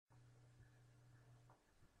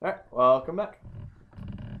Alright, welcome back.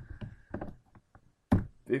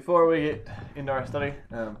 Before we get into our study,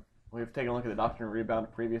 we've taken a look at the doctrine of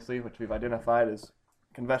rebound previously, which we've identified as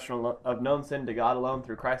confession of known sin to God alone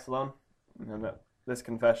through Christ alone, and that this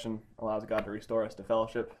confession allows God to restore us to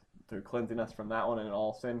fellowship through cleansing us from that one and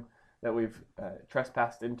all sin that we've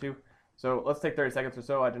trespassed into. So let's take 30 seconds or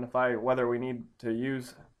so, identify whether we need to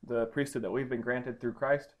use the priesthood that we've been granted through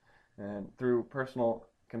Christ and through personal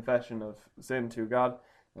confession of sin to God.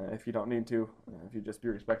 If you don't need to, if you just be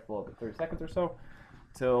respectful of the 30 seconds or so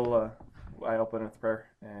till I open with prayer,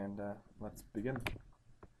 and let's begin.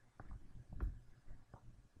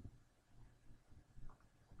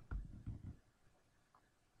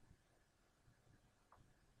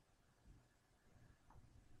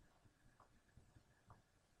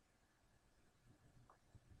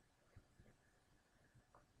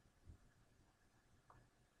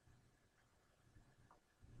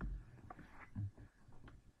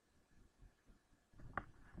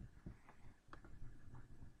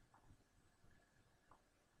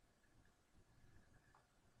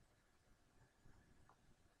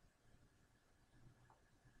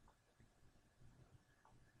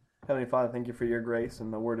 Heavenly Father, thank you for your grace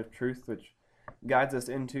and the word of truth, which guides us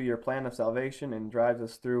into your plan of salvation and drives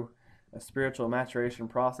us through a spiritual maturation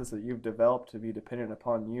process that you've developed to be dependent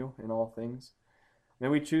upon you in all things. May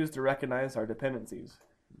we choose to recognize our dependencies,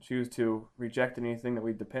 choose to reject anything that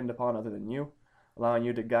we depend upon other than you, allowing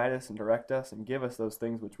you to guide us and direct us and give us those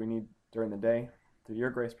things which we need during the day through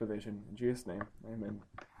your grace provision. In Jesus' name, amen.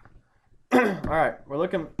 All right, we're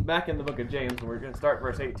looking back in the book of James, and we're going to start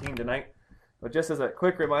verse 18 tonight. But just as a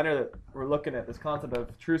quick reminder that we're looking at this concept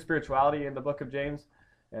of true spirituality in the book of James,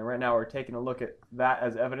 and right now we're taking a look at that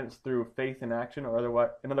as evidence through faith in action, or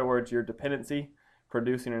in other words, your dependency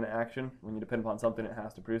producing an action. When you depend upon something, it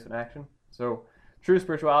has to produce an action. So true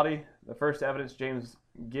spirituality, the first evidence James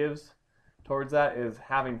gives towards that is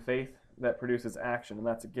having faith that produces action, and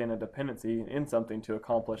that's again a dependency in something to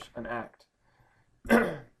accomplish an act.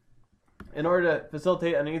 In order to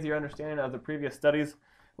facilitate an easier understanding of the previous studies,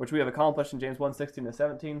 which we have accomplished in James 1:16 to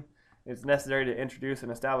 17, it's necessary to introduce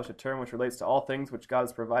and establish a term which relates to all things which God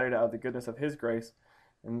has provided out of the goodness of his grace.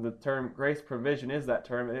 And the term grace provision is that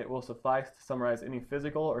term, and it will suffice to summarize any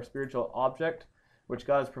physical or spiritual object which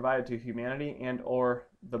God has provided to humanity and or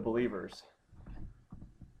the believers.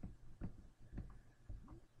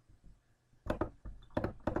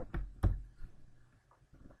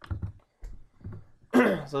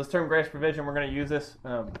 So this term grace provision, we're going to use this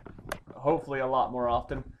hopefully a lot more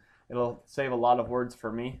often. It'll save a lot of words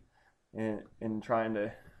for me in trying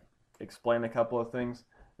to explain a couple of things.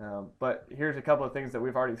 But here's a couple of things that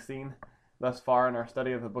we've already seen thus far in our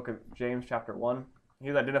study of the book of James chapter 1.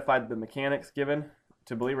 He's identified the mechanics given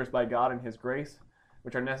to believers by God and his grace,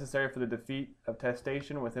 which are necessary for the defeat of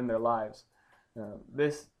temptation within their lives. Some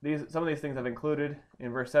of these things I've included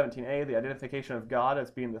in verse 17a, the identification of God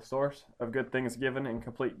as being the source of good things given and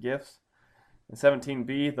complete gifts. In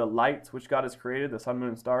 17b, the lights which God has created, the sun, moon,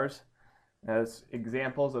 and stars, as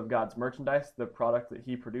examples of God's merchandise, the product that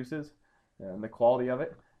he produces, and the quality of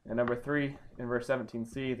it. And number 3, in verse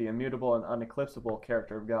 17c, the immutable and uneclipsable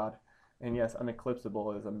character of God. And yes,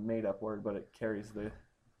 uneclipsable is a made-up word, but it carries the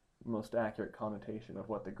most accurate connotation of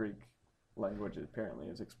what the Greek language apparently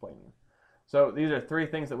is explaining. So these are 3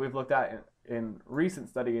 things that we've looked at in recent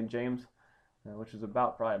study in James, which is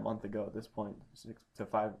about probably a month ago at this point,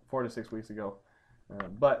 4 to 6 weeks ago.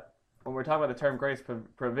 But when we're talking about the term grace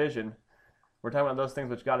provision, we're talking about those things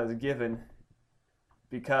which God has given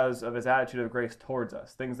because of his attitude of grace towards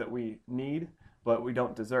us, things that we need but we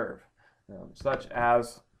don't deserve, such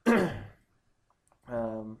as the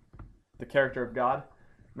character of God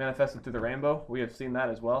manifested through the rainbow. We have seen that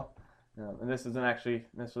as well. And this isn't actually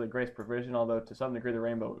necessarily grace provision, although to some degree the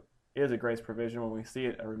rainbow is a grace provision when we see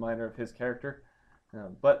it, a reminder of his character.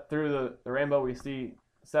 But through the rainbow we see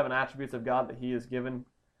 7 attributes of God that he has given: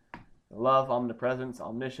 love, omnipresence,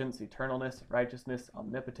 omniscience, eternalness, righteousness,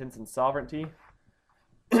 omnipotence, and sovereignty.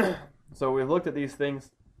 So we've looked at these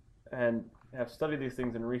things and have studied these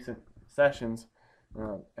things in recent sessions,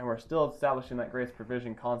 and we're still establishing that grace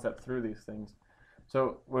provision concept through these things.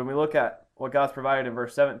 So when we look at what God's provided in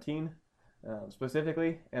verse 17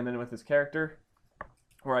 specifically, and then with his character,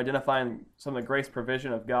 we're identifying some of the grace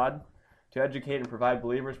provision of God to educate and provide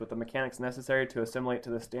believers with the mechanics necessary to assimilate to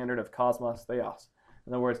the standard of cosmos theos.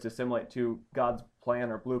 In other words, to assimilate to God's plan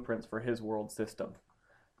or blueprints for his world system.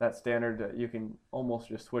 That standard, you can almost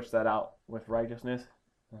just switch that out with righteousness.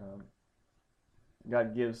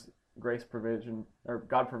 God gives grace provision, or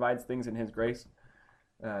God provides things in his grace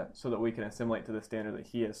so that we can assimilate to the standard that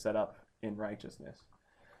he has set up in righteousness.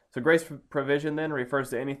 So grace provision then refers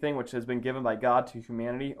to anything which has been given by God to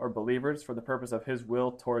humanity or believers for the purpose of his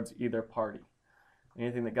will towards either party.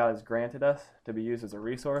 Anything that God has granted us to be used as a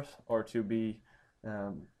resource or to be, any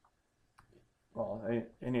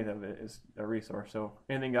of it is a resource. So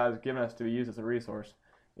anything God has given us to be used as a resource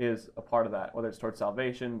is a part of that, whether it's towards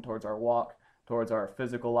salvation, towards our walk, towards our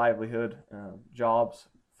physical livelihood, jobs,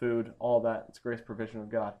 food, all that. It's grace provision of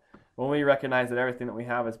God. When we recognize that everything that we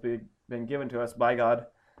have has been given to us by God,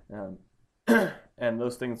 and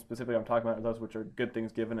those things specifically I'm talking about are those which are good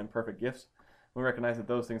things given and perfect gifts. We recognize that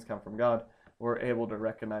those things come from God. We're able to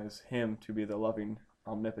recognize him to be the loving,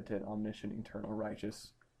 omnipotent, omniscient, eternal,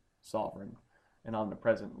 righteous, sovereign, and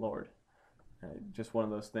omnipresent Lord. Just one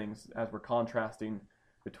of those things. As we're contrasting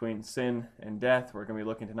between sin and death, we're going to be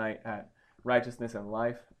looking tonight at righteousness and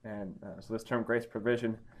life. And so this term grace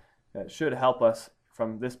provision should help us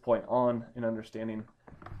from this point on in understanding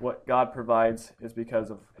what God provides is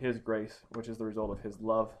because of his grace, which is the result of his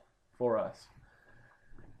love for us.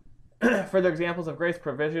 Further examples of grace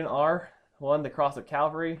provision are 1, the cross at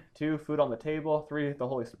Calvary, 2, food on the table, 3, the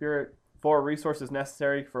Holy Spirit, 4, resources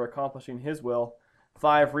necessary for accomplishing his will,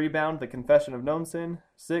 5, rebound, the confession of known sin,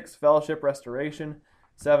 6, fellowship restoration,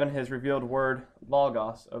 7, his revealed word,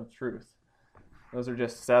 logos of truth. Those are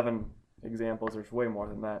just 7 examples. There's way more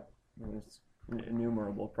than that. It's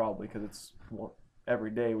innumerable probably because it's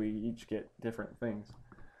every day we each get different things.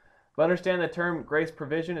 But understand the term grace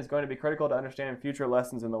provision is going to be critical to understanding future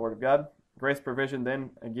lessons in the Word of God. Grace provision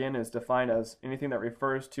then, again, is defined as anything that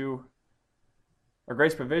refers to, or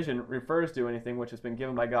grace provision refers to anything which has been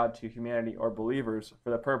given by God to humanity or believers for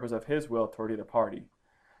the purpose of his will toward either party.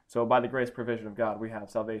 So by the grace provision of God, we have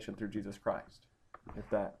salvation through Jesus Christ, if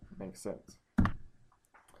that makes sense.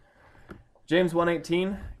 James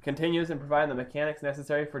 1:18 continues in providing the mechanics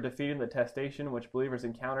necessary for defeating the temptation which believers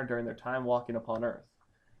encounter during their time walking upon earth.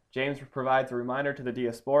 James provides a reminder to the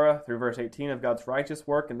diaspora through verse 18 of God's righteous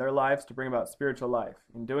work in their lives to bring about spiritual life.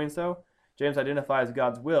 In doing so, James identifies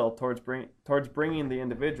God's will towards bringing the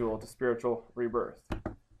individual to spiritual rebirth.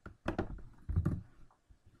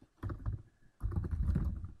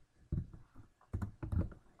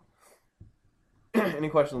 Any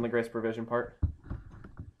questions on the grace provision part?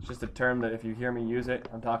 It's just a term that if you hear me use it,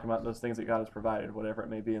 I'm talking about those things that God has provided, whatever it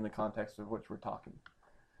may be in the context of which we're talking.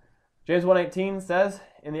 James 1:18 says,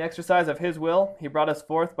 in the exercise of his will, he brought us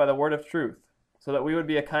forth by the word of truth, so that we would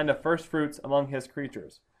be a kind of first fruits among his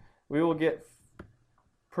creatures. We will get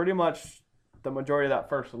pretty much the majority of that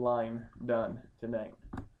first line done tonight.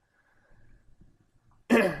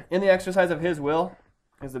 In the exercise of his will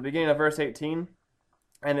is the beginning of verse 18,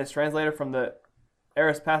 and it's translated from the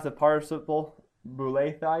aorist passive participle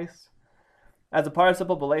boulethais. As a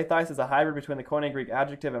participle, boulethais is a hybrid between the Koine Greek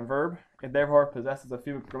adjective and verb. It therefore possesses a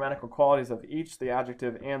few grammatical qualities of each, the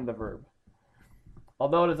adjective and the verb.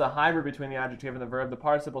 Although it is a hybrid between the adjective and the verb, the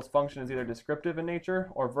participle's function is either descriptive in nature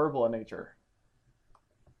or verbal in nature.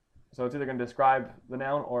 So it's either going to describe the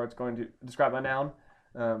noun or it's going to describe a noun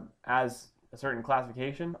as a certain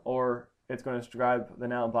classification, or it's going to describe the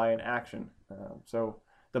noun by an action. So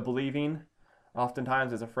the believing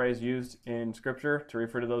oftentimes is a phrase used in Scripture to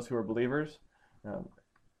refer to those who are believers.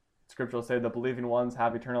 Scripture will say the believing ones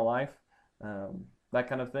have eternal life. That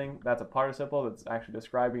kind of thing. That's a participle that's actually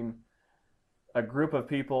describing a group of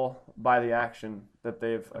people by the action that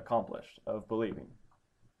they've accomplished of believing.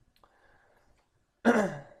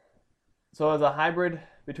 So as a hybrid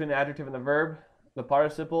between the adjective and the verb, the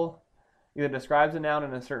participle either describes a noun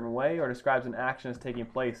in a certain way or describes an action as taking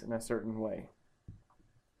place in a certain way.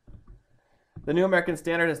 The New American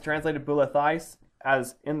Standard has translated boulethais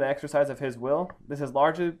as in the exercise of his will. This is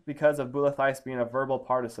largely because of boulethais being a verbal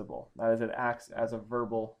participle. That is, it acts as a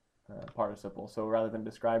verbal participle. So rather than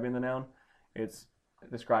describing the noun, it's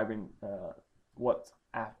describing what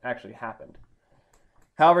actually happened.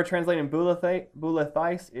 However, translating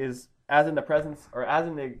boulethais is as in the presence, or as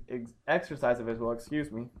in the exercise of his will,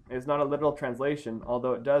 is not a literal translation,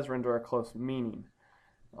 although it does render a close meaning.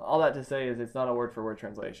 All that to say is it's not a word-for-word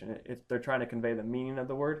translation. They're trying to convey the meaning of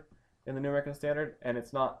the word in the New American Standard, and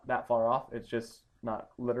it's not that far off. It's just not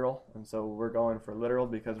literal, and so we're going for literal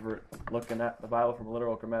because we're looking at the Bible from a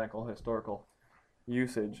literal, grammatical, historical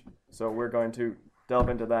usage. So we're going to delve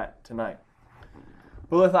into that tonight.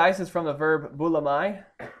 Boulethais is from the verb boulamai,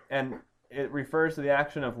 and it refers to the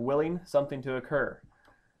action of willing something to occur.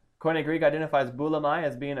 Koine Greek identifies boulamai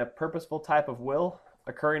as being a purposeful type of will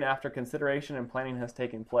occurring after consideration and planning has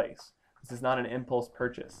taken place. This is not an impulse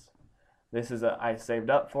purchase. This is I saved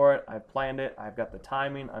up for it, I planned it, I've got the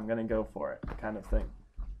timing, I'm going to go for it kind of thing.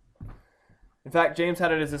 In fact, James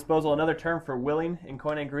had at his disposal another term for willing in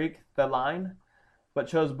Koine Greek, thelein. but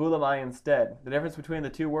chose bulimai instead. The difference between the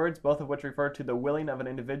two words, both of which refer to the willing of an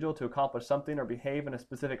individual to accomplish something or behave in a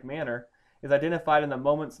specific manner, is identified in the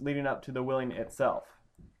moments leading up to the willing itself.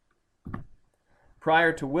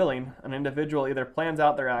 Prior to willing, an individual either plans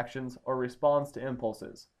out their actions or responds to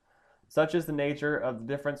impulses. Such is the nature of the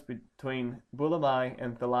difference between bulimai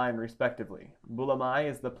and thalain, respectively. Bulimai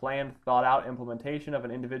is the planned, thought-out implementation of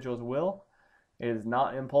an individual's will. It is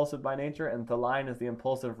not impulsive by nature, and thalain is the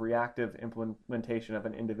impulsive, reactive implementation of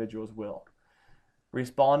an individual's will.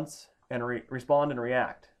 Respond and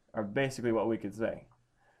react are basically what we could say.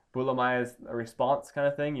 Bulimai is a response kind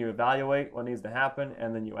of thing. You evaluate what needs to happen,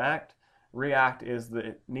 and then you act. React is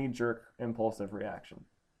the knee-jerk, impulsive reaction.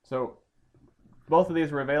 So both of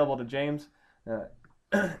these were available to James.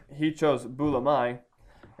 He chose bulimai,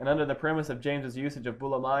 and under the premise of James's usage of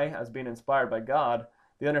bulimai as being inspired by God,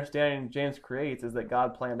 the understanding James creates is that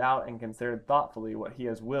God planned out and considered thoughtfully what he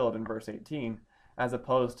has willed in verse 18, as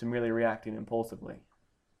opposed to merely reacting impulsively.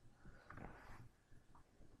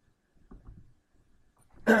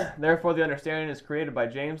 Therefore, the understanding is created by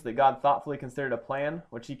James that God thoughtfully considered a plan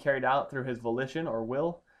which he carried out through his volition or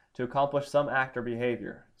will to accomplish some act or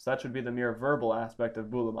behavior. Such would be the mere verbal aspect of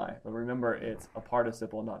bulimai, but remember it's a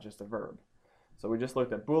participle, not just a verb. So we just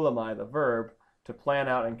looked at bulimai, the verb, to plan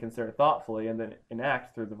out and consider thoughtfully and then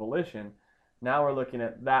enact through the volition. Now we're looking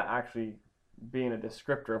at that actually being a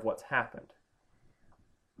descriptor of what's happened.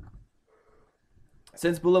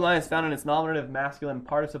 Since bulimai is found in its nominative masculine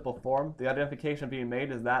participle form, the identification being made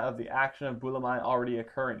is that of the action of bulimai already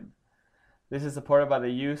occurring. This is supported by the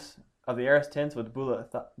use of the aorist tense with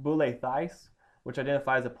boule thais, which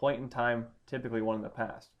identifies a point in time, typically one in the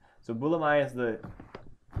past. So bulimai is the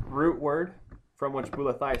root word from which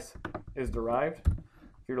boule thais is derived.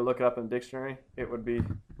 If you were to look it up in the dictionary, it would be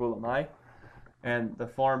bulimai. And the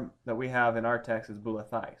form that we have in our text is boule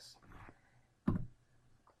thais.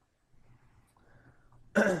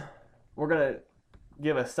 We're going to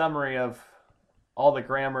give a summary of all the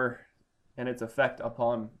grammar and its effect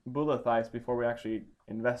upon boule thais before we actually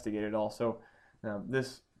investigate it all. So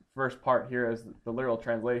this first part here is the literal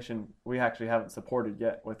translation. We actually haven't supported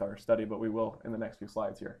yet with our study, but we will in the next few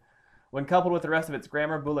slides here. When coupled with the rest of its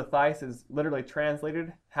grammar, boule thais is literally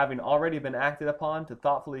translated, having already been acted upon, to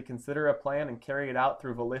thoughtfully consider a plan and carry it out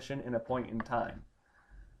through volition in a point in time.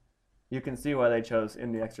 You can see why they chose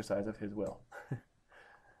in the exercise of his will.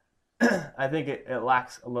 I think it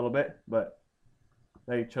lacks a little bit, but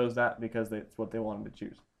they chose that because it's what they wanted to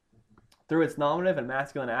choose. Through its nominative and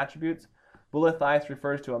masculine attributes, boule thais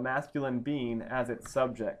refers to a masculine being as its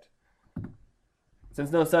subject.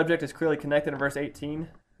 Since no subject is clearly connected in verse 18,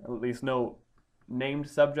 at least no named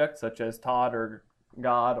subject such as Todd or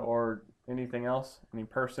God or anything else, any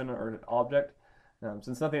person or object,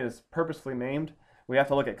 since nothing is purposefully named, we have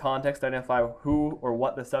to look at context to identify who or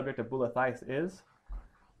what the subject of boule thais is.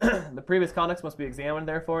 The previous context must be examined,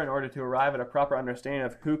 therefore, in order to arrive at a proper understanding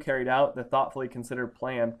of who carried out the thoughtfully considered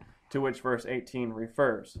plan to which verse 18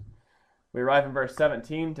 refers. We arrive in verse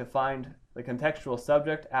 17 to find the contextual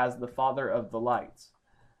subject as the father of the lights.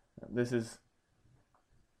 This is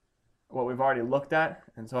what we've already looked at,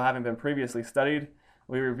 and so having been previously studied,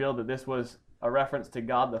 we revealed that this was a reference to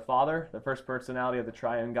God the Father, the first personality of the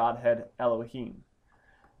triune Godhead Elohim.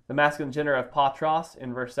 The masculine gender of patros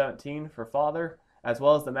in verse 17 for father, as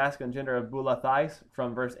well as the masculine gender of boule thais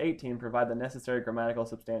from verse 18 provide the necessary grammatical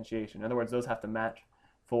substantiation. In other words, those have to match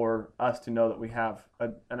for us to know that we have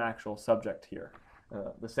an actual subject here,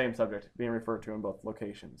 the same subject being referred to in both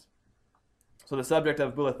locations. So the subject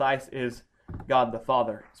of boule thais is God the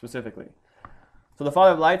Father, specifically. So the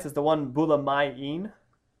Father of lights is the one bulimai-in.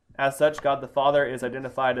 As such, God the Father is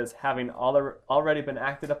identified as having already been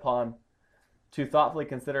acted upon to thoughtfully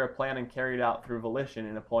consider a plan and carry it out through volition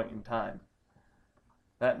in a point in time.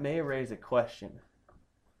 That may raise a question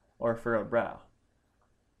or furrow brow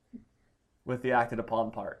with the acted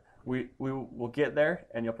upon part. We will get there,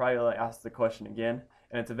 and you'll probably ask the question again,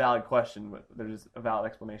 and it's a valid question, but there's a valid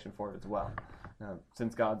explanation for it as well.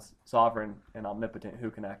 Since God's sovereign and omnipotent,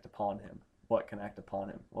 who can act upon him? What can act upon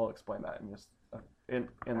him? We'll explain that in just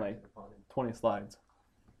in like 20 slides.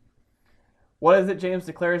 What is it James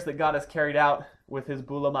declares that God has carried out with his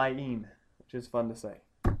bulimai-in, which is fun to say.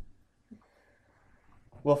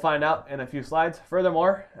 We'll find out in a few slides.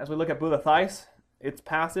 Furthermore, as we look at boule thais, it's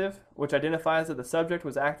passive, which identifies that the subject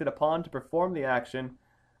was acted upon to perform the action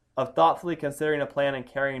of thoughtfully considering a plan and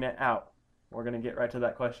carrying it out. We're going to get right to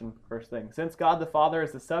that question first thing. Since God the Father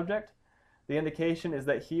is the subject, the indication is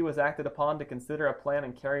that he was acted upon to consider a plan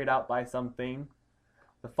and carry it out by something.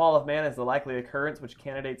 The fall of man is the likely occurrence which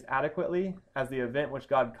candidates adequately as the event which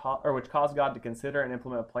which caused God to consider and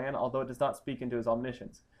implement a plan, although it does not speak into his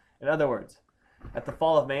omniscience. In other words, at the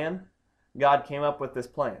fall of man, God came up with this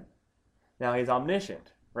plan. Now he's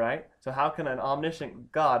omniscient, right? So how can an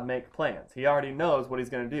omniscient God make plans? He already knows what he's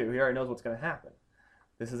going to do. He already knows what's going to happen.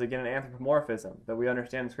 This is again an anthropomorphism that we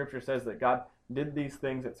understand. Scripture says that God did these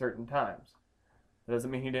things at certain times. That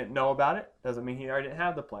doesn't mean he didn't know about it. Doesn't mean he already didn't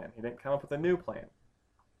have the plan. He didn't come up with a new plan.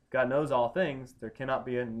 God knows all things. There cannot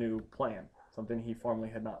be a new plan, something he formerly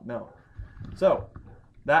had not known. So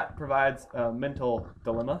that provides a mental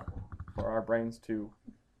dilemma for our brains to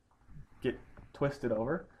get twisted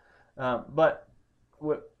over. But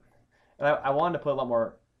I wanted to put a lot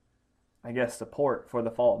more, I guess, support for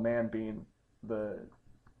the fall of man being the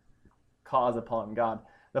cause upon God.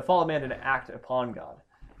 The fall of man didn't act upon God.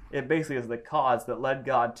 It basically is the cause that led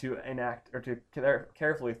God to enact or to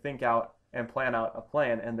carefully think out and plan out a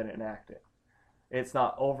plan and then enact it. It's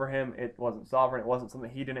not over him. It wasn't sovereign. It wasn't something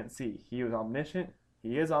he didn't see. He was omniscient.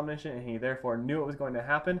 He is omniscient, and he therefore knew it was going to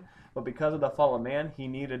happen. But because of the fall of man, he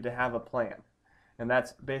needed to have a plan. And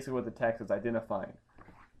that's basically what the text is identifying.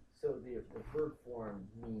 So the verb form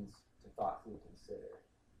means to thoughtfully consider.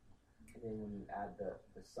 And then when you add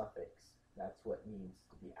the suffix, that's what means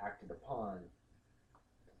to be acted upon,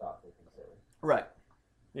 to thoughtfully consider. Right.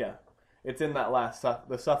 Yeah. It's in that last,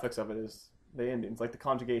 the suffix of it is the endings, like the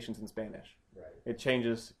conjugations in Spanish. Right. It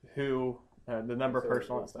changes who, the number,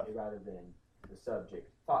 person, all that stuff. Rather than the subject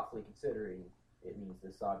thoughtfully considering, it means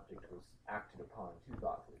the subject was acted upon to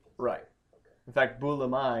thoughtfully consider. Right. Okay. In fact,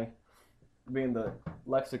 bulimai, being the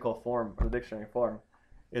lexical form, or the dictionary form,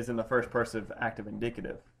 is in the first person of active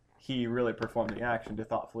indicative. He really performed the action to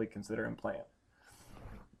thoughtfully consider and plan.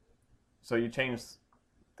 So you change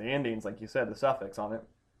the endings, like you said, the suffix on it,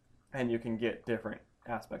 and you can get different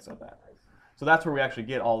aspects of that. So that's where we actually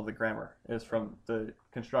get all of the grammar, is from the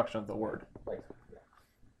construction of the word.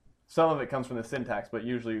 Some of it comes from the syntax, but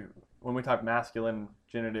usually when we talk masculine,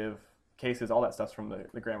 genitive, cases, all that stuff's from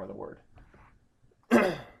the grammar of the word.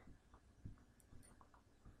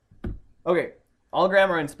 Okay, all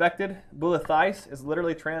grammar inspected. Bulathais is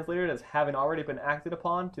literally translated as having already been acted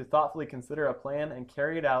upon to thoughtfully consider a plan and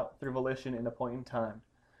carry it out through volition in a point in time.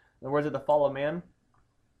 In the words of the fall of man,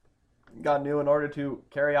 God knew in order to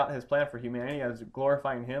carry out his plan for humanity as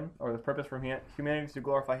glorifying him, or the purpose for humanity to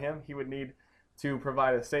glorify him, he would need to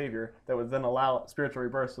provide a savior that would then allow spiritual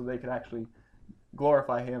rebirth so they could actually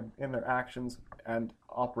glorify him in their actions and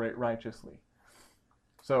operate righteously.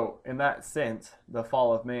 So in that sense, the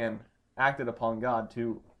fall of man acted upon God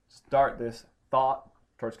to start this thought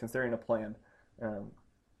towards considering a plan.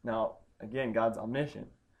 Now, again, God's omniscient.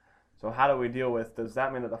 So how do we deal with, does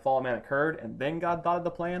that mean that the fall of man occurred and then God thought of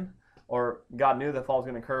the plan? Or God knew the fall was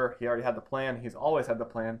going to occur, he already had the plan, he's always had the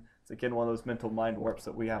plan. It's again one of those mental mind warps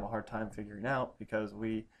that we have a hard time figuring out because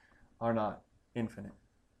we are not infinite.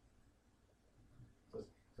 So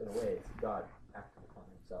in a way, it's God acting upon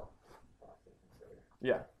himself.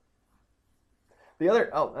 Yeah. The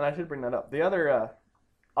other, and I should bring that up. The other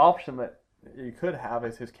option that you could have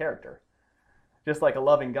is his character. Just like a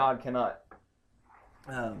loving God cannot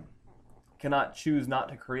choose not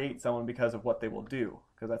to create someone because of what they will do,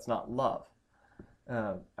 because that's not love.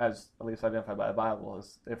 As at least identified by the Bible,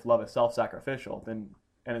 is if love is self-sacrificial, then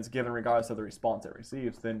and it's given regardless of the response it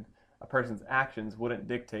receives, then a person's actions wouldn't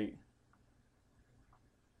dictate.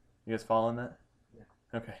 You guys following that?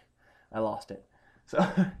 Yeah. Okay, I lost it.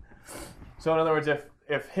 So in other words,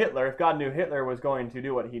 if God knew Hitler was going to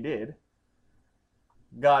do what he did,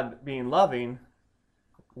 God being loving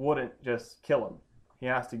wouldn't just kill him. He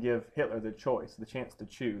has to give Hitler the choice, the chance to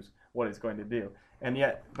choose what he's going to do. And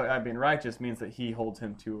yet, by being righteous means that he holds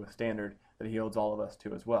him to a standard that he holds all of us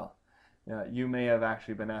to as well. You may have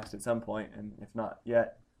actually been asked at some point, and if not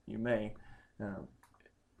yet, you may.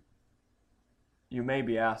 You may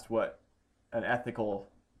be asked what an ethical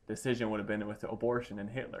decision would have been with abortion in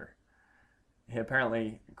Hitler.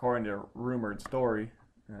 Apparently, according to a rumored story,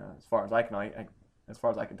 as far as I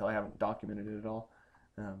can tell, I haven't documented it at all.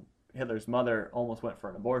 Hitler's mother almost went for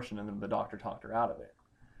an abortion, and then the doctor talked her out of it.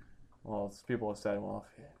 Well, people have said, well,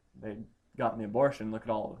 if they'd gotten the abortion, look at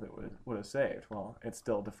all of it would have saved. Well, it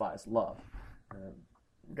still defies love.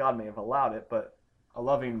 God may have allowed it, but a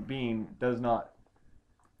loving being does not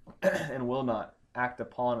and will not act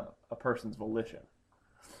upon a person's volition.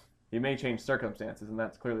 He may change circumstances, and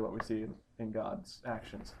that's clearly what we see in God's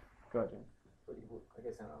actions. Go ahead, Jim. But I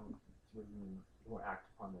guess he won't act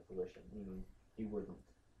upon the volition, meaning he wouldn't.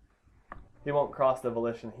 He won't cross the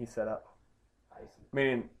volition he set up. I see.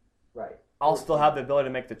 Meaning, right. I'll still have the ability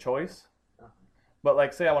to make the choice, but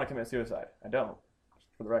like say I want to commit suicide. I don't.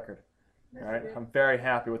 for the record. That's All right, okay. I'm very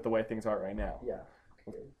happy with the way things are right now. Yeah.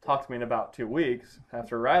 Talk to me in about 2 weeks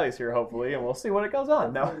after Riley's here, hopefully, and we'll see what it goes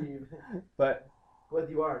on. No, but Whether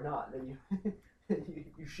you are or not, then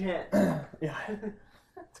you shan't. yeah,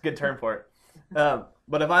 it's a good term for it.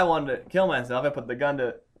 But if I wanted to kill myself, I put the gun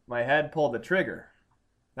to my head, pull the trigger.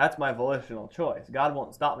 That's my volitional choice. God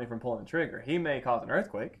won't stop me from pulling the trigger. He may cause an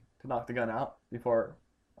earthquake to knock the gun out before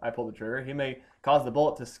I pull the trigger. He may cause the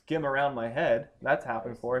bullet to skim around my head. That's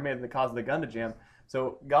happened before. He may cause the gun to jam.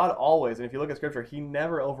 So God always, and if you look at Scripture, He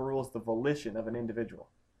never overrules the volition of an individual.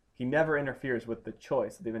 He never interferes with the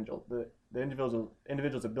choice of the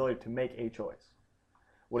individual's ability to make a choice.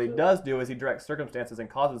 What He does do is He directs circumstances and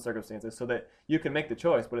causes circumstances so that you can make the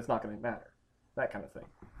choice, but it's not going to matter. That kind of thing.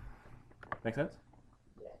 Make sense?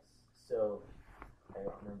 Yes. So I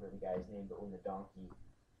don't remember the guy's name, but when the donkey,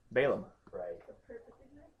 Balaam. right? A perfect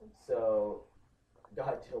example. So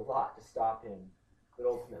God did a lot to stop him, but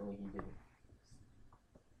ultimately he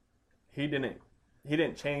didn't. He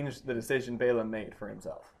didn't change the decision Balaam made for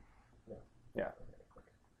himself. No. Yeah.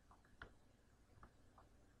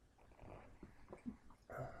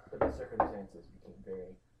 But the circumstances became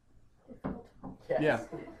very. Difficult. Yes.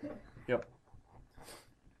 Yeah.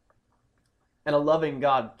 And a loving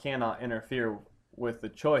God cannot interfere with the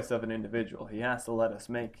choice of an individual. He has to let us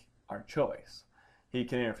make our choice. He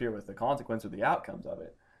can interfere with the consequence or the outcomes of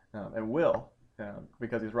it, and will,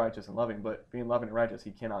 because He's righteous and loving. But being loving and righteous,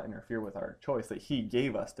 He cannot interfere with our choice that He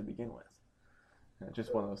gave us to begin with.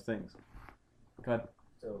 Just one of those things. Go ahead.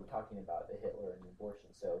 So we're talking about the Hitler and the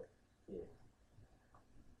abortion. So if I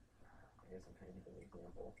guess I'm trying to think of an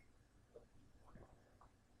example.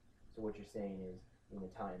 So what you're saying is, in the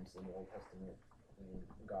times in the Old Testament, when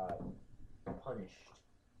God punished,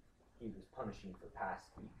 He was punishing for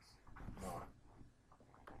past deeds, not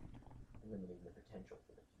limiting the potential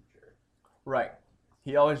for the future. Right.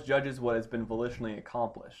 He always judges what has been volitionally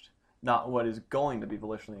accomplished, not what is going to be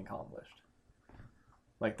volitionally accomplished.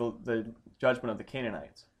 Like the judgment of the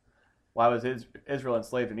Canaanites. Why was Israel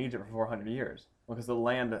enslaved in Egypt for 400 years? Well, because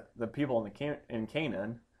the people in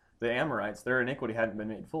Canaan, the Amorites, their iniquity hadn't been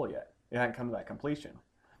made full yet. It hadn't come to that completion.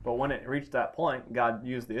 But when it reached that point, God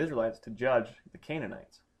used the Israelites to judge the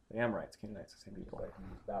Canaanites. The Amorites, Canaanites, the same Just people. like He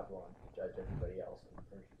used Babylon to judge everybody else, and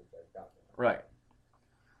Persia to judge Babylon. Right.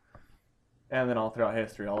 And then all throughout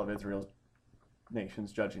history, all of Israel's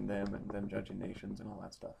nations judging them and them judging nations and all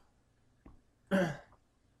that stuff.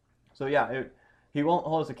 So yeah, He won't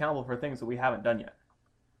hold us accountable for things that we haven't done yet.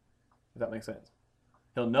 Does that make sense?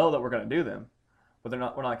 He'll know that we're going to do them, but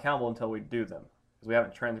we're not accountable until we do them. Because we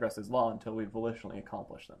haven't transgressed His law until we volitionally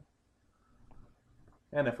accomplish them.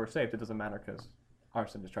 And if we're saved, it doesn't matter because our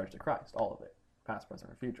sin is charged to Christ, all of it, past,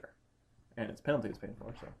 present, or future. And its penalty is paid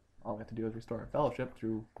for, so all we have to do is restore our fellowship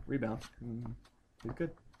through rebound. And he's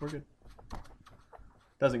good. We're good.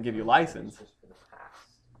 Doesn't give you license. It's just for the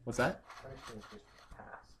past. What's that? Punishment is just for the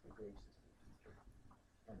past. The grace is for the future.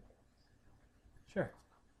 And Sure.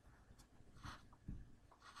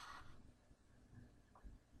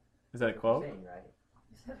 Is that a quote? Saying, right?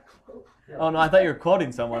 Is that a quote? Oh no, I thought you were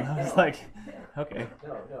quoting someone. I was like, okay.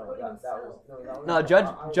 No, that was No,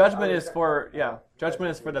 judgment is for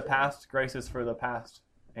judgment is for the past. Grace is for the past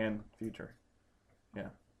and future. Yeah,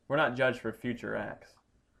 we're not judged for future acts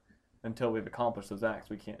until we've accomplished those acts.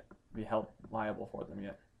 We can't be held liable for them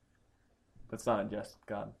yet. That's not a just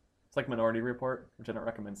God. It's like Minority Report, which I don't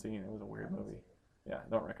recommend seeing. It was a weird movie. Yeah, I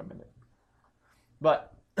don't recommend it.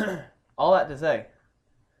 But all that to say,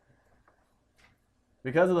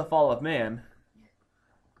 because of the fall of man,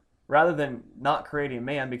 rather than not creating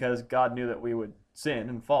man because God knew that we would sin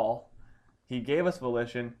and fall, He gave us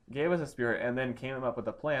volition, gave us a spirit, and then came up with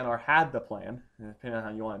a plan, or had the plan, depending on how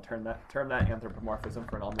you want to term that anthropomorphism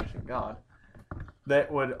for an omniscient God,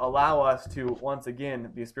 that would allow us to once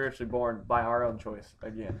again be spiritually born by our own choice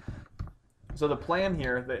again. So the plan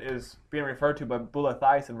here that is being referred to by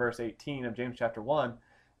Bulathias in verse 18 of James chapter 1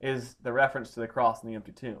 is the reference to the cross and the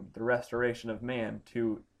empty tomb, the restoration of man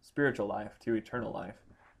to spiritual life, to eternal life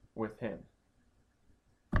with Him.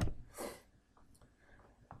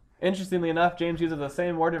 Interestingly enough, James uses the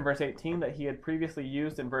same word in verse 18 that he had previously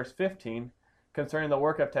used in verse 15 concerning the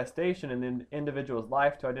work of testation in the individual's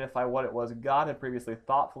life to identify what it was God had previously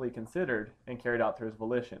thoughtfully considered and carried out through His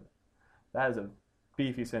volition. That is a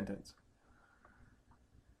beefy sentence.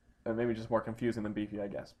 And maybe just more confusing than beefy, I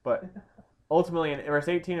guess. But ultimately, in verse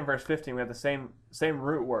 18 and verse 15, we have the same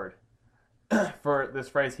root word for this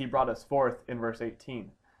phrase, He brought us forth, in verse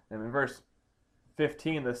 18. And in verse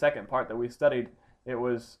 15, the second part that we studied, it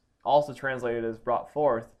was also translated as brought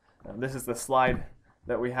forth. This is the slide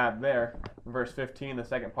that we have there in verse 15, the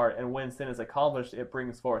second part. And when sin is accomplished, it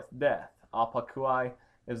brings forth death. Apakuai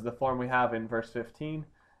is the form we have in verse 15,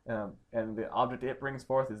 and the object it brings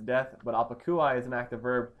forth is death. But apakuai is an active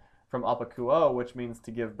verb from apakuo, which means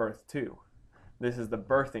to give birth to. This is the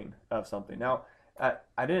birthing of something. Now,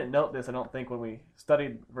 I didn't note this, I don't think, when we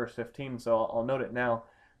studied verse 15, so I'll note it now.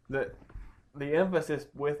 The emphasis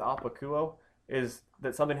with apakuo is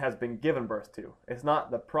that something has been given birth to. It's not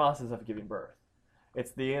the process of giving birth.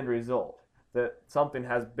 It's the end result, that something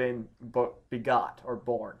has been begot or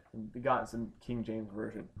born. Begot is in King James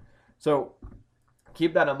Version. So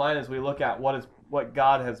keep that in mind as we look at what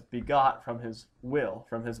God has begot from his will,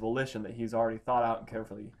 from his volition that he's already thought out and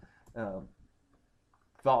carefully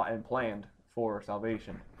thought and planned for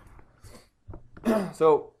salvation.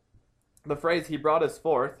 So the phrase, he brought us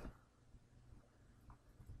forth.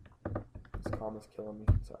 This calm is killing me,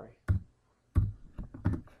 sorry.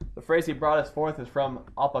 The phrase he brought us forth is from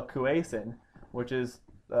apakuesin, which is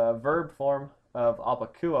a verb form of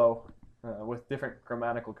apakuo with different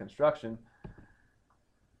grammatical construction.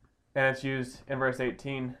 And it's used in verse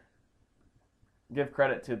 18. Give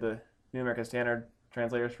credit to the New American Standard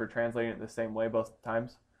translators for translating it the same way both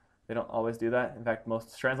times. They don't always do that. In fact,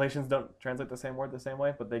 most translations don't translate the same word the same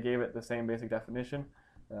way, but they gave it the same basic definition.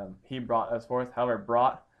 He brought us forth. However,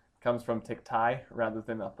 brought comes from tiktai rather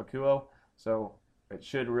than apakuo, so it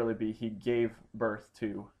should really be he gave birth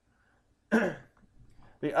to.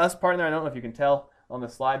 The us part in there, I don't know if you can tell on the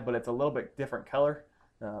slide, but it's a little bit different color.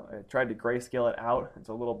 I tried to grayscale it out. It's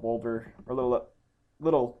a little bolder, or a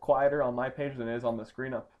little quieter on my page than it is on the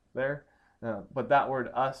screen up there. But that word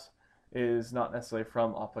us is not necessarily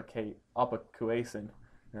from apakuesin.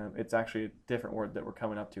 It's actually a different word that we're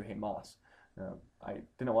coming up to, hemos. I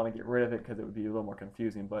didn't want to get rid of it because it would be a little more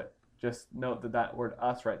confusing, but just note that that word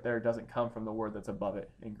us right there doesn't come from the word that's above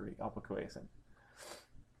it in Greek, apakuesin.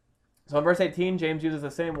 So in verse 18, James uses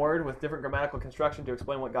the same word with different grammatical construction to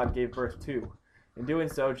explain what God gave birth to. In doing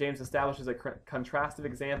so, James establishes a contrastive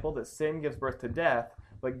example that sin gives birth to death,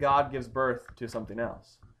 but God gives birth to something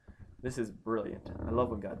else. This is brilliant. I love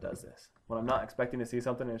when God does this. When I'm not expecting to see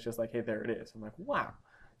something, and it's just like, hey, there it is. I'm like, wow.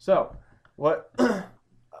 So, what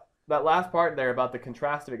that last part there about the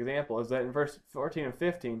contrastive example is that in verse 14 and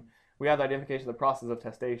 15, we have the identification of the process of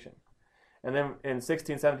testation. And then in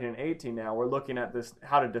 16, 17, and 18 now, we're looking at this,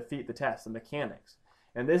 how to defeat the test, the mechanics.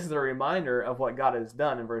 And this is a reminder of what God has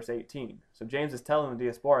done in verse 18. So James is telling the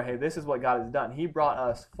diaspora, hey, this is what God has done. He brought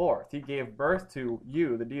us forth. He gave birth to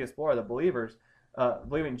you, the diaspora, the believers,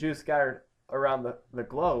 believing Jews scattered around the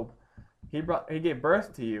globe. He gave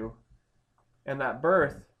birth to you, and that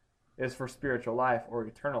birth is for spiritual life or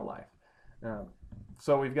eternal life.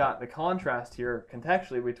 So we've got the contrast here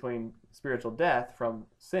contextually between spiritual death from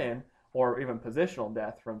sin or even positional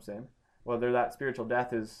death from sin, whether that spiritual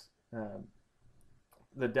death is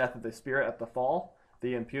the death of the spirit at the fall,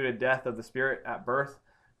 the imputed death of the spirit at birth,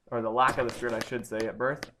 or the lack of the spirit, I should say, at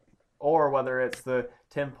birth, or whether it's the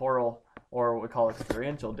temporal or what we call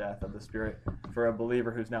experiential death of the spirit for a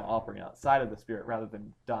believer who's now operating outside of the spirit rather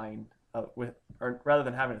than dying rather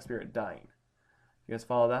than having a spirit dying. You guys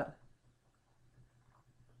follow that?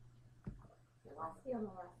 See on the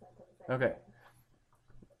last sentence. Okay.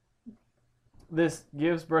 This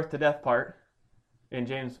gives birth to death part in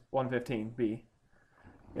James 1:15b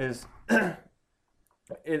is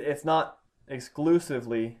it's not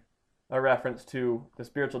exclusively a reference to the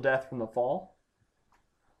spiritual death from the fall,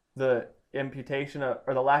 the imputation of,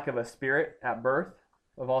 or the lack of a spirit at birth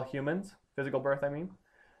of all humans, physical birth I mean,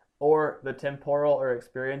 or the temporal or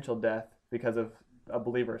experiential death because of a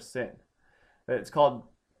believer's sin. It's called,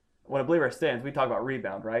 when a believer sins, we talk about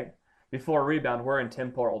rebound, right? Before rebound, we're in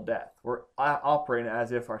temporal death. We're operating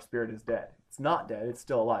as if our spirit is dead. It's not dead, it's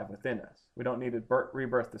still alive within us. We don't need to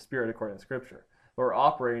rebirth the spirit according to Scripture. But we're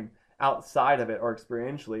operating outside of it or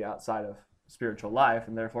experientially outside of spiritual life,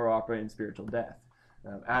 and therefore operating spiritual death,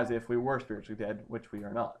 as if we were spiritually dead, which we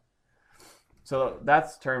are not. So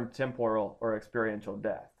that's termed temporal or experiential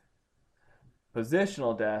death.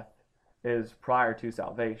 Positional death is prior to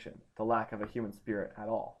salvation, the lack of a human spirit at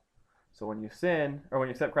all. So when you sin, or when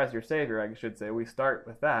you accept Christ as your Savior, I should say, we start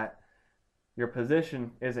with that. Your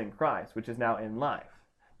position is in Christ, which is now in life.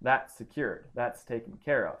 That's secured. That's taken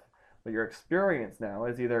care of. But your experience now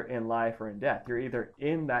is either in life or in death. You're either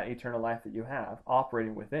in that eternal life that you have,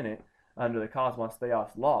 operating within it under the cosmos theos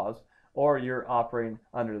laws, or you're operating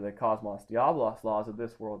under the cosmos diabolos laws of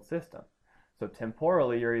this world system. So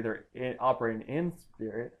temporally, you're either operating in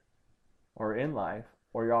spirit or in life,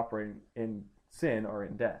 or you're operating in sin or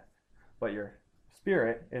in death. But your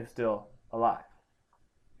spirit is still alive.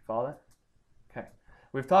 You follow that? Okay.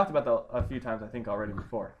 We've talked about that a few times, I think, already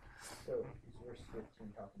before. So is verse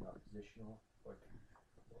 15 talking about positional? Or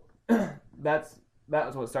That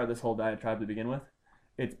was what started this whole diatribe to begin with.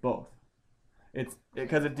 It's both. It's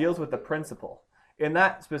because it deals with the principle. In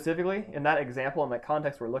that specifically, in that example, in that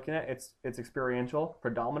context we're looking at, it's experiential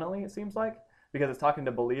predominantly, it seems like, because it's talking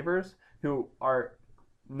to believers who are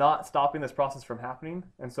not stopping this process from happening,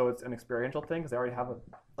 and so it's an experiential thing because they already have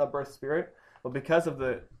a birth spirit. But because of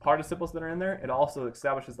the participles that are in there, it also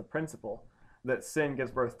establishes the principle that sin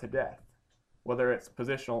gives birth to death, whether it's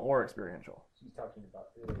positional or experiential. so he's talking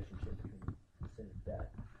about the relationship between sin and death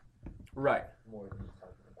Right. more than he's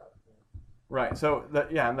talking about. Right. So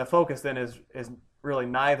and the focus then is really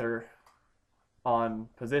neither on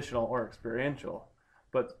positional or experiential,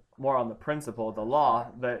 but more on the principle, the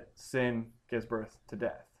law that sin gives birth to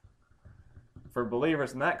death. For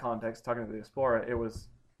believers in that context, talking to the diaspora, it was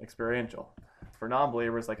experiential. For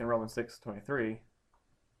non-believers, like in Romans 6:23,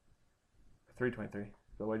 3:23,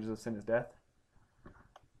 the wages of sin is death,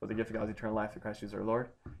 but the gift of God is eternal life through Christ Jesus our Lord.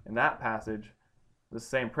 In that passage, the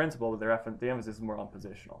same principle, but the emphasis is more on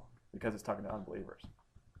positional because it's talking to unbelievers.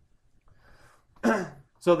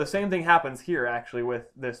 So the same thing happens here actually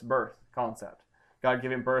with this birth concept. God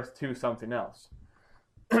giving birth to something else.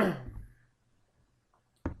 In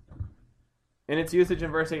its usage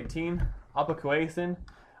in verse 18, apokoesin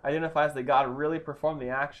identifies that God really performed the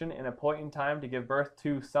action in a point in time to give birth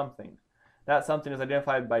to something. That something is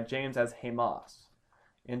identified by James as hemos.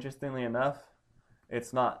 Interestingly enough,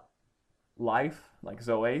 it's not life, like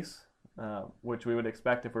zoes, which we would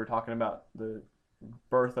expect if we were talking about the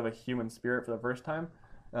birth of a human spirit for the first time.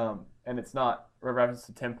 And it's not a reference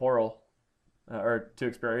to temporal or to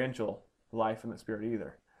experiential life in the spirit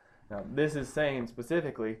either. Now, this is saying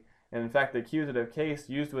specifically, and in fact, the accusative case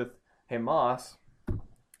used with hemos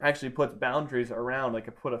actually puts boundaries around,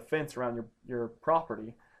 like put a fence around your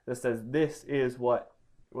property that says this is what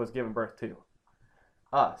was given birth to.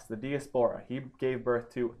 Us, the diaspora. He gave birth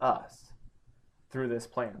to us through this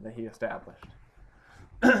plan that he established.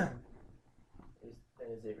 Is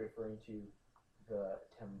it referring to the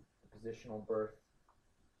positional birth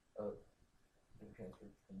of being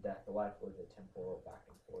transferred from death to life, or the temporal back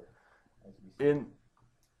and forth? As we see?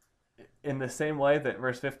 In the same way that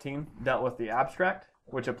verse 15 dealt with the abstract,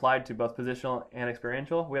 which applied to both positional and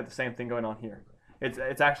experiential, we have the same thing going on here.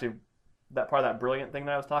 It's actually that part of that brilliant thing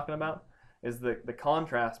that I was talking about is the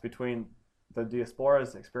contrast between the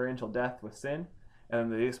diaspora's experiential death with sin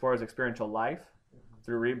and the diaspora's experiential life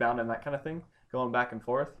through rebound and that kind of thing, going back and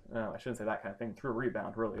forth. I shouldn't say that kind of thing. Through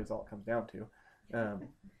rebound really is all it comes down to.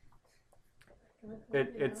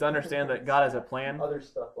 It's understand that God has a plan. Other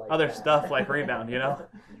stuff like rebound,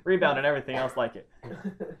 rebound and everything else like it.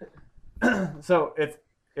 So it's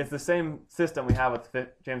the same system we have with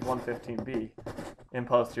James 1:15b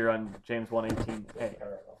imposed here on James 1:18a.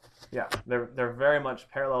 Yeah, they're very much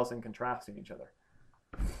parallels and contrasting each other.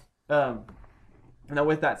 Now,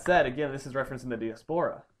 with that said, again, this is referencing the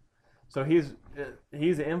diaspora. So he's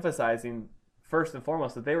emphasizing first and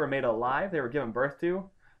foremost that they were made alive, they were given birth to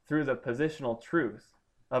through the positional truth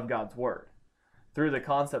of God's word, through the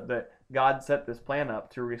concept that God set this plan up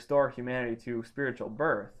to restore humanity to spiritual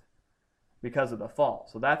birth because of the fall.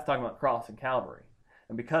 So that's talking about cross and Calvary.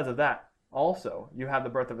 And because of that, also, you have the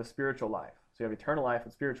birth of a spiritual life. So you have eternal life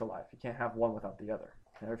and spiritual life. You can't have one without the other.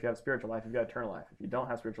 And if you have spiritual life, you've got eternal life. If you don't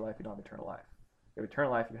have spiritual life, you don't have eternal life. If you have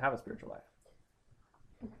eternal life, you have a spiritual life.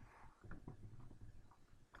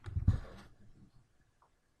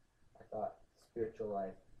 I thought spiritual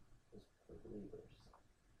life was for believers.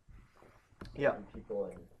 Yeah. People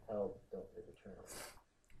in hell don't live eternally.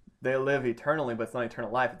 They live eternally, but it's not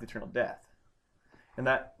eternal life, it's eternal death. And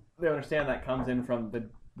that they understand that comes in from the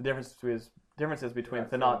differences between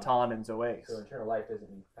thanaton and zoes. So eternal life doesn't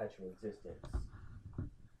mean perpetual existence.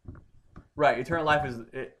 Right, eternal life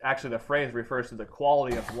actually the phrase refers to the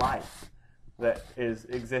quality of life that is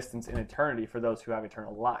existence in eternity for those who have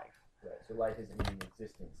eternal life. Right, so life isn't meaning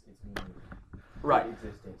existence, it's meaning right.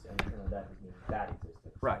 existence, and eternal death is meaning that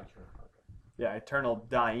existence. Right. Yeah, eternal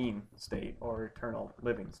dying state or eternal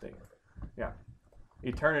living state. Yeah.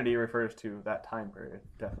 Eternity refers to that time period,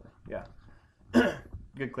 definitely. Yeah.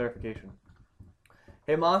 Good clarification.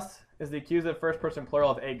 Hemos is the accusative first person plural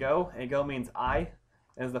of ego. Ego means I,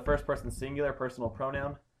 and is the first person singular personal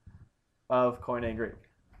pronoun of Koine Greek.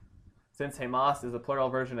 Since hemos is a plural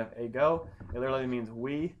version of ego, it literally means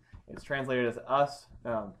we. It's translated as us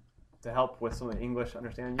to help with some of the English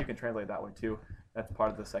understanding. You can translate it that way too. That's part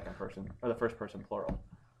of the second person or the first person plural.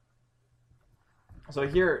 So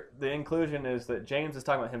here, the inclusion is that James is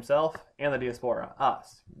talking about himself and the diaspora,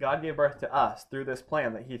 us. God gave birth to us through this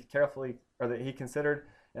plan that he that he considered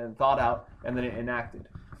and thought out and then enacted.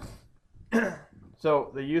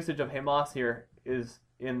 So the usage of hemos here is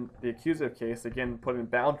in the accusative case, again, putting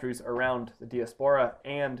boundaries around the diaspora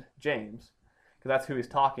and James, because that's who he's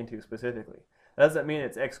talking to specifically. That doesn't mean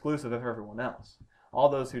it's exclusive of everyone else. All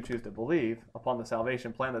those who choose to believe upon the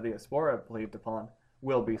salvation plan that the diaspora believed upon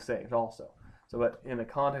will be saved also. So, but in the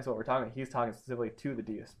context of what we're talking about, he's talking specifically to the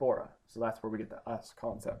diaspora. So that's where we get the us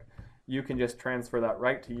concept. You can just transfer that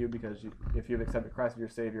right to you because if you've accepted Christ as your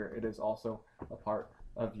Savior, it is also a part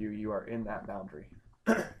of you. You are in that boundary.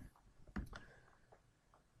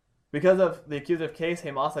 Because of the accusative case,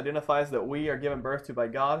 hemos identifies that we are given birth to by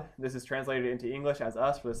God. This is translated into English as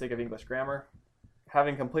us for the sake of English grammar.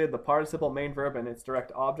 Having completed the participle, main verb, and its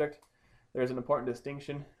direct object, there is an important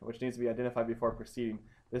distinction which needs to be identified before proceeding.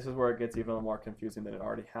 This is where it gets even a little more confusing than it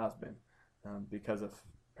already has been because of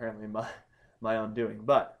apparently my own doing.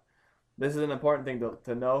 But this is an important thing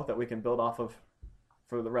to know that we can build off of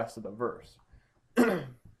for the rest of the verse.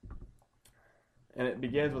 And it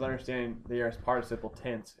begins with understanding the aorist participle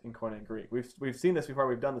tense in Koine Greek. We've seen this before.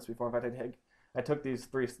 We've done this before. In fact, I took these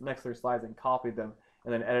next three slides and copied them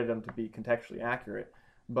and then edited them to be contextually accurate.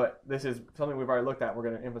 But this is something we've already looked at. We're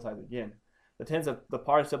going to emphasize again. The tense of the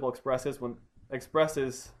participle expresses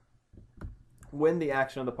when the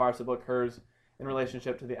action of the participle occurs in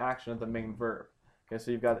relationship to the action of the main verb. Okay,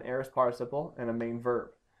 so you've got an aorist participle and a main verb.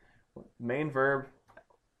 Main verb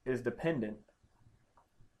is dependent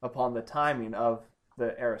upon the timing of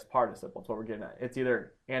the aorist participle. That's what we're getting at. It's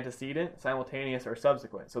either antecedent, simultaneous, or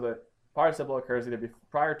subsequent. So the participle occurs either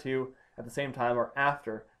prior to, at the same time, or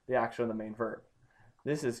after the action of the main verb.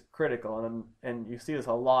 This is critical, and you see this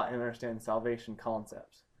a lot in understanding salvation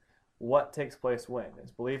concepts. What takes place when? Is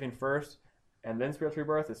believing first, and then spiritual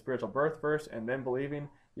rebirth? Is spiritual birth first, and then believing?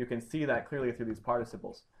 You can see that clearly through these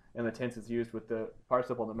participles, and the tense is used with the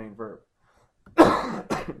participle and the main verb.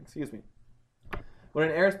 Excuse me. When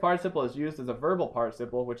an aorist participle is used as a verbal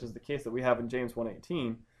participle, which is the case that we have in James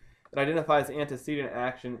 1:18, it identifies antecedent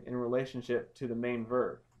action in relationship to the main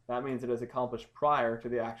verb. That means it is accomplished prior to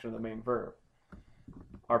the action of the main verb.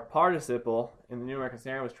 Our participle in the New American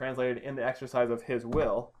Standard was translated in the exercise of his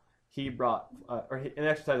will. In the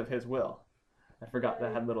exercise of his will. I forgot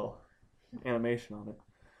that had a little animation on it.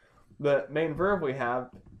 The main verb we have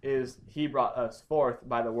is he brought us forth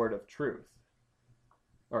by the word of truth.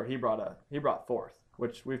 Or he brought forth,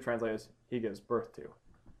 which we've translated as he gives birth to.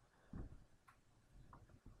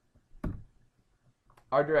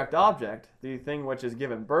 Our direct object, the thing which is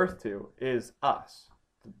given birth to, is us.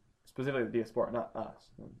 Specifically the diaspora, not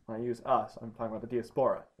us. When I use us, I'm talking about the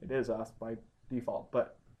diaspora. It is us by default,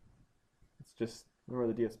 but it's just,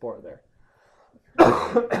 remember the diaspora there.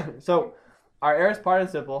 So, our aorist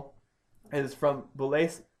participle is from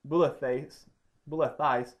bulathais,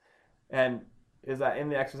 and is that in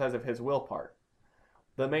the exercise of his will part.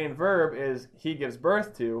 The main verb is he gives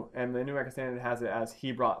birth to, and the New American Standard has it as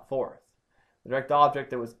he brought forth. The direct object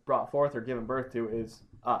that was brought forth or given birth to is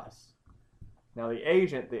us. Now the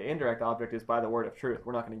agent, the indirect object, is by the word of truth.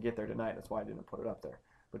 We're not going to get there tonight. That's why I didn't put it up there.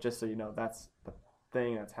 But just so you know, that's the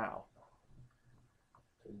thing. That's how.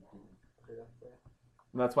 So you didn't put it up there?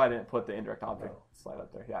 And that's why I didn't put the indirect object slide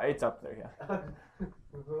up there. Yeah, it's up there. Yeah.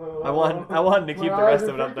 I wanted to keep the rest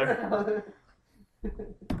of it up there.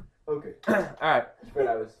 Okay. All right. But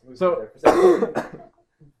I was there for a second.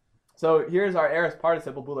 So here's our aorist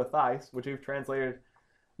participle, bulathais, which we've translated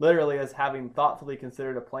literally as having thoughtfully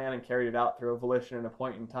considered a plan and carried it out through a volition and a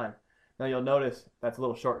point in time. Now you'll notice that's a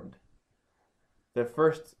little shortened. The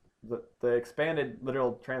expanded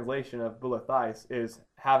literal translation of bulathais is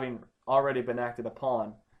having already been acted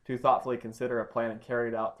upon to thoughtfully consider a plan and carry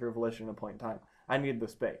it out through a volition and a point in time. I needed the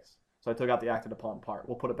space, so I took out the acted upon part.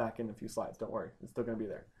 We'll put it back in a few slides, don't worry. It's still going to be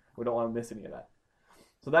there. We don't want to miss any of that.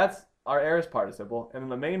 So that's our aorist participle, and then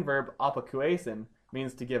the main verb apokuesin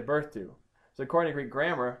means to give birth to. So according to Greek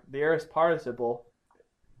grammar, the aorist participle,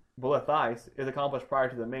 bulathais, is accomplished prior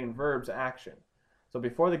to the main verb's action. So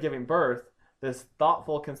before the giving birth, this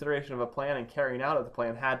thoughtful consideration of a plan and carrying out of the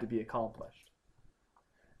plan had to be accomplished.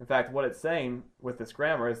 In fact, what it's saying with this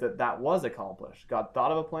grammar is that was accomplished. God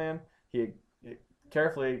thought of a plan, he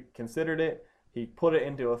carefully considered it, he put it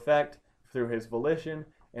into effect through his volition,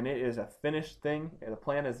 and it is a finished thing. The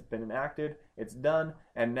plan has been enacted, it's done,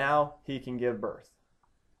 and now he can give birth.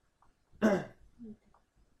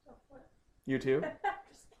 You too?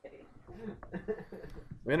 Just kidding.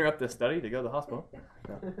 We interrupt this study to go to the hospital.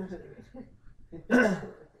 No.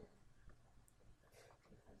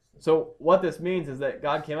 So what this means is that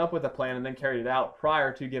God came up with a plan and then carried it out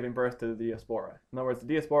prior to giving birth to the diaspora. In other words, the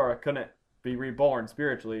diaspora couldn't be reborn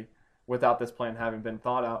spiritually without this plan having been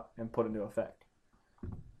thought out and put into effect.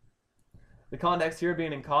 The context here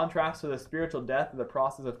being in contrast to the spiritual death of the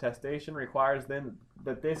process of testation requires then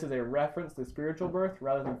that this is a reference to spiritual birth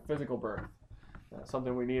rather than physical birth.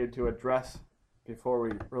 Something we needed to address before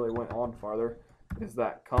we really went on farther is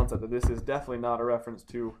that concept that this is definitely not a reference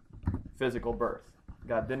to physical birth.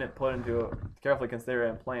 God didn't carefully consider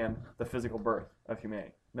and plan the physical birth of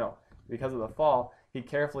humanity. No, because of the fall, he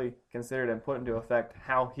carefully considered and put into effect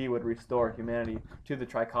how he would restore humanity to the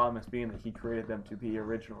trichotomous being that he created them to be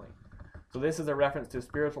originally. So this is a reference to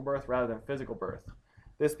spiritual birth rather than physical birth.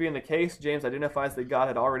 This being the case, James identifies that God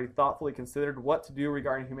had already thoughtfully considered what to do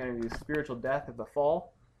regarding humanity's spiritual death at the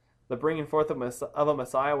fall. The bringing forth of a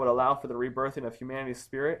Messiah would allow for the rebirthing of humanity's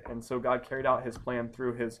spirit, and so God carried out his plan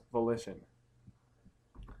through his volition.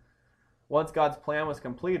 Once God's plan was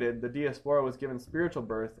completed, the diaspora was given spiritual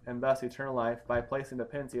birth and thus eternal life by placing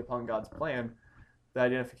dependency upon God's plan. The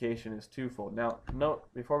identification is twofold. Now, note,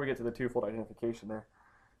 before we get to the twofold identification there,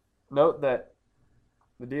 note that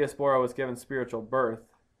the diaspora was given spiritual birth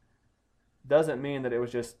doesn't mean that it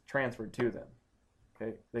was just transferred to them.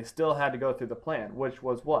 Okay? They still had to go through the plan, which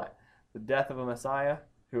was what? The death of a Messiah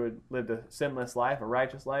who had lived a sinless life, a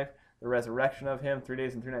righteous life, the resurrection of him 3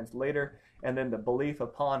 days and 3 nights later, and then the belief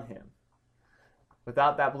upon him.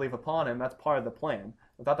 Without that belief upon him, that's part of the plan.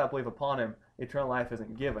 Without that belief upon him, eternal life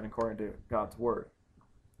isn't given according to God's word.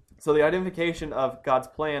 So the identification of God's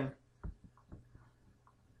plan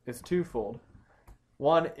is twofold.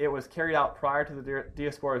 One, it was carried out prior to the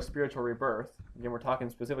diaspora's spiritual rebirth. Again, we're talking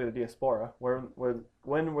specifically the diaspora. When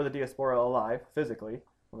were the diaspora alive physically?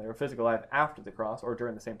 When they were physically alive after the cross or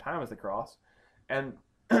during the same time as the cross. And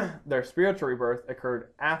their spiritual rebirth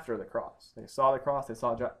occurred after the cross. They saw the cross. They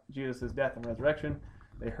saw Jesus' death and resurrection.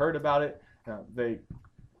 They heard about it. They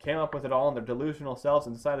came up with it all in their delusional selves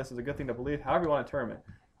and decided this is a good thing to believe. However you want to term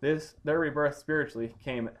it. Their rebirth spiritually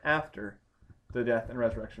came after the death and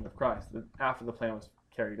resurrection of Christ, after the plan was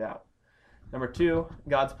carried out. Number two,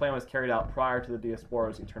 God's plan was carried out prior to the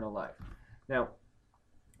diaspora's eternal life. Now,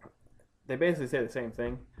 they basically say the same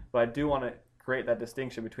thing, but I do want to create that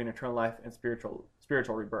distinction between eternal life and spiritual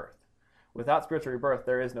rebirth. Without spiritual rebirth,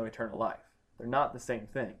 there is no eternal life. They're not the same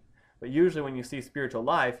thing. But usually when you see spiritual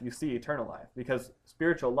life, you see eternal life, because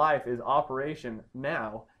spiritual life is operation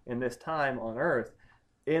now in this time on earth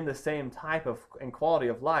in the same type of and quality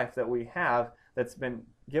of life that we have that's been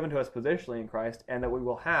given to us positionally in Christ and that we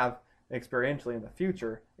will have experientially in the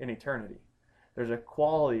future in eternity. There's a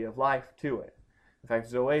quality of life to it. In fact,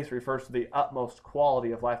 Zoes refers to the utmost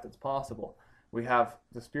quality of life that's possible. We have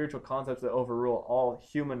the spiritual concepts that overrule all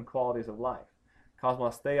human qualities of life.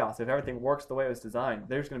 Cosmos Theos, if everything works the way it was designed,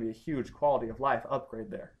 there's going to be a huge quality of life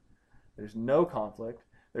upgrade there. There's no conflict.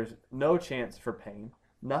 There's no chance for pain.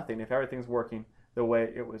 Nothing if everything's working the way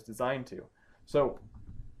it was designed to. So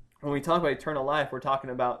when we talk about eternal life, we're talking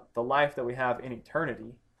about the life that we have in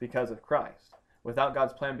eternity because of Christ. Without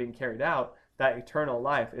God's plan being carried out, that eternal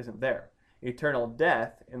life isn't there. Eternal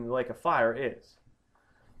death in the lake of fire is.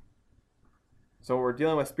 So we're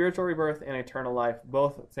dealing with spiritual rebirth and eternal life,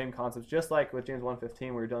 both same concepts. Just like with James 1:15,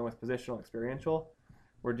 we were dealing with positional experiential.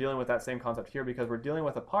 We're dealing with that same concept here because we're dealing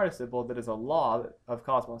with a participle that is a law of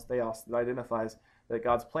cosmos theos that identifies that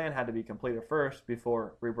God's plan had to be completed first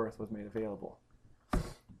before rebirth was made available.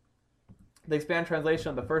 The expanded translation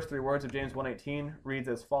of the first three words of James 1:18 reads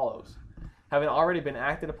as follows: having already been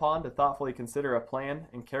acted upon to thoughtfully consider a plan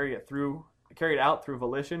and carry it out through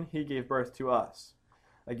volition, he gave birth to us.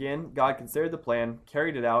 Again, God considered the plan,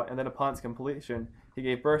 carried it out, and then upon its completion, he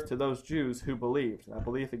gave birth to those Jews who believed. That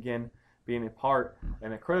belief, again, being a part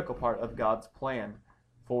and a critical part of God's plan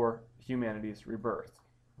for humanity's rebirth.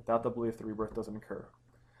 Without the belief, the rebirth doesn't occur.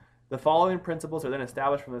 The following principles are then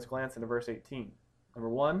established from this glance into verse 18. Number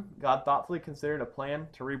one, God thoughtfully considered a plan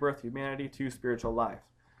to rebirth humanity to spiritual life.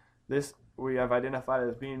 This we have identified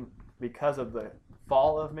as being because of the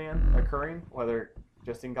fall of man occurring, whether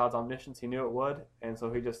just in God's omniscience he knew it would, and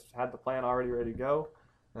so he just had the plan already ready to go,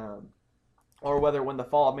 or whether when the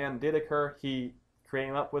fall of man did occur, he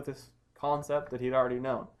came up with this concept that he'd already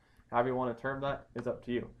known. However you want to term that is up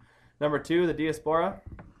to you. Number two, the diaspora,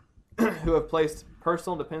 who have placed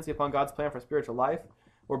personal dependency upon God's plan for spiritual life,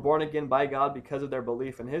 were born again by God because of their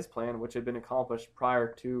belief in his plan, which had been accomplished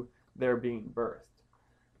prior to their being birthed.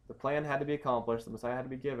 The plan had to be accomplished, the Messiah had to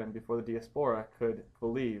be given before the diaspora could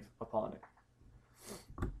believe upon it.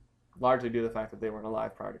 Largely due to the fact that they weren't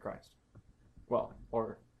alive prior to Christ. Well,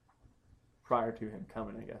 or prior to him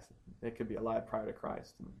coming, I guess. They could be alive prior to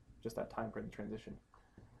Christ, and just that time period of transition.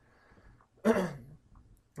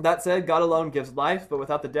 That said, God alone gives life, but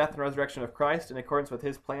without the death and resurrection of Christ, in accordance with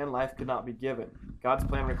his plan, life could not be given. God's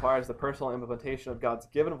plan requires the personal implementation of God's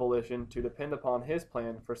given volition to depend upon his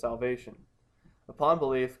plan for salvation. Upon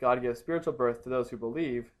belief, God gives spiritual birth to those who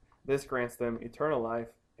believe. This grants them eternal life,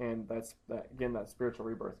 and that's that spiritual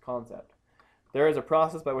rebirth concept. There is a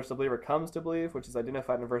process by which the believer comes to believe, which is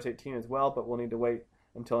identified in verse 18 as well, but we'll need to wait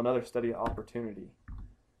until another study opportunity.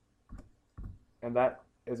 And that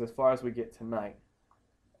is as far as we get tonight.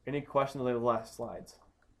 Any questions on the last slides?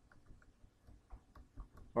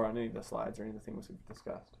 Or on any of the slides or any of the things we've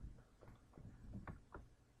discussed?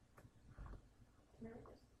 Can I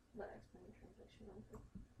just let explain the translation real quick?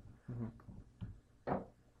 Mm-hmm.